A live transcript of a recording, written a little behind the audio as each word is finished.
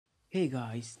Hey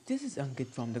guys, this is Ankit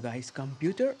from the Guys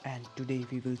Computer, and today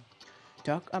we will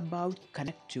talk about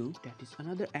connect2, that is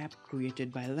another app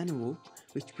created by Lenovo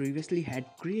which previously had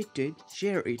created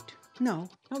shareit. Now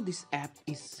this app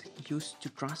is used to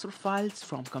transfer files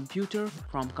from computer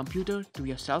to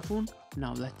your cell phone.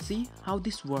 Now let's see how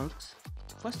this works.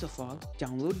 First of all,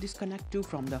 download this connect2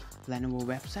 from the Lenovo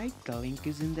website. The link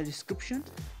is in the description.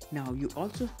 Now you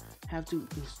also have to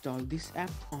install this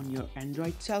app on your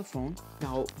Android cell phone.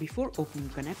 Now before opening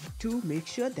connect2, make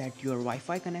sure that your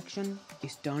Wi-Fi connection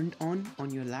is turned on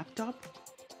your laptop.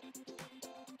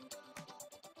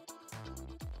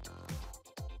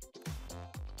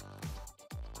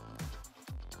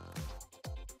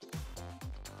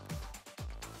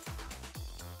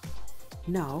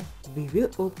 Now we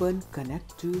will open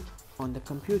connect2 on the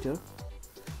computer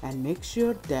and make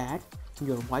sure that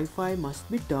your Wi-Fi must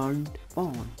be turned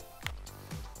on.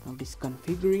 Now it is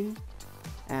configuring,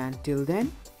 and till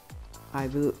then I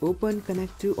will open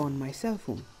connect2 on my cell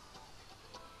phone.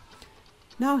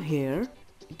 Now here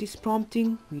it is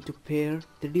prompting me to pair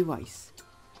the device.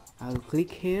 I will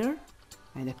click here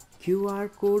and the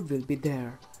QR code will be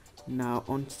there. Now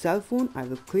on cell phone I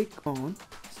will click on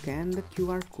scan the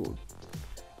QR code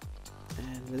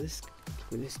and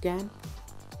will scan,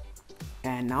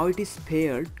 and now it is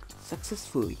paired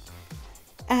successfully.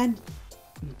 And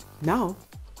now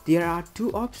there are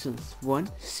two options, one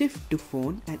shift to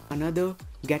phone and another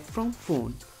get from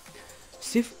phone.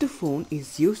 Shift to phone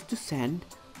is used to send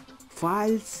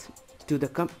files to the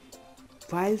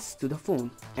phone,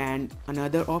 and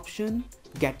another option,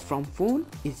 get from phone,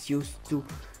 is used to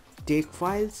take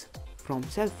files from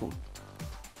cell phone.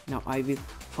 Now I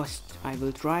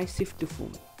will try shift to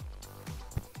phone.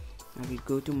 I will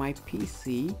go to my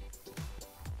PC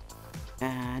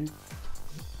and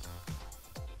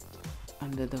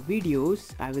under the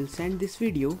videos I will send this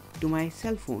video to my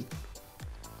cell phone,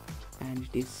 and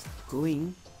it is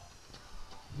going.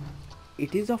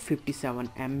 It is of 57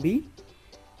 MB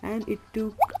and it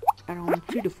took around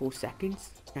 3 to 4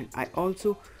 seconds, and I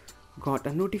also got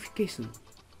a notification.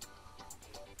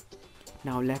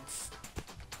 Now let's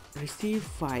receive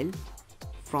file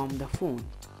from the phone.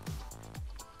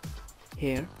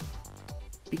 Here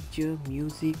picture,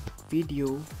 music,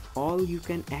 video, all you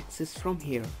can access from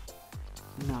here.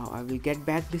 Now I will get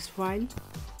back this file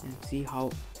and see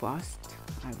how fast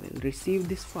I will receive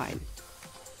this file.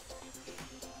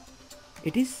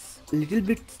 It is a little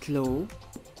bit slow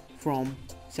from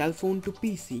cell phone to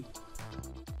PC.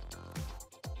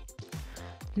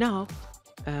 Now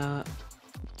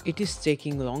it is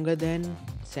taking longer than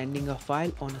sending a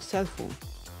file on a cell phone,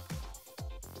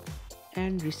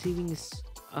 and receiving is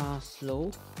slow.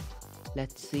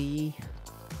 Let's see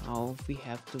how we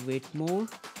have to wait more.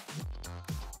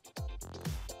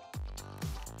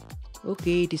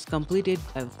 Okay, it is completed.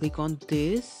 I will click on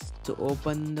this to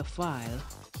open the file,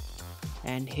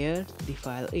 and here the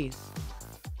file is.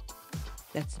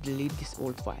 Let's delete this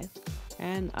old file,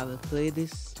 and I will play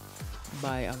this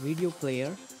by a video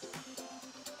player.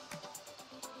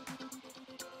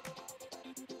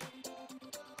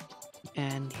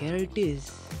 And here it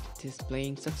is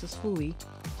playing successfully.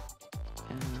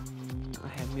 I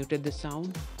have muted the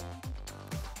sound.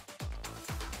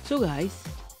 So guys,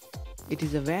 it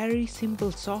is a very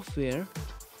simple software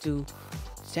to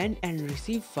send and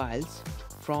receive files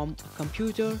from a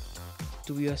computer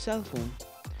to your cell phone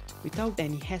without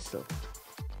any hassle.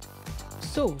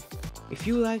 So if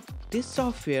you like this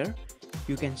software,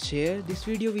 you can share this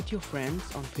video with your friends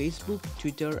on Facebook,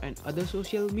 Twitter and other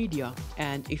social media.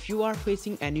 And if you are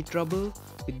facing any trouble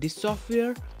with this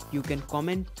software, you can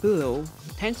comment below.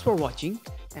 Thanks for watching,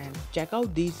 and check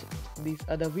out these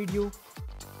other video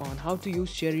on how to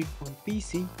use shareit on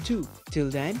PC too. Till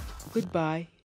then, goodbye.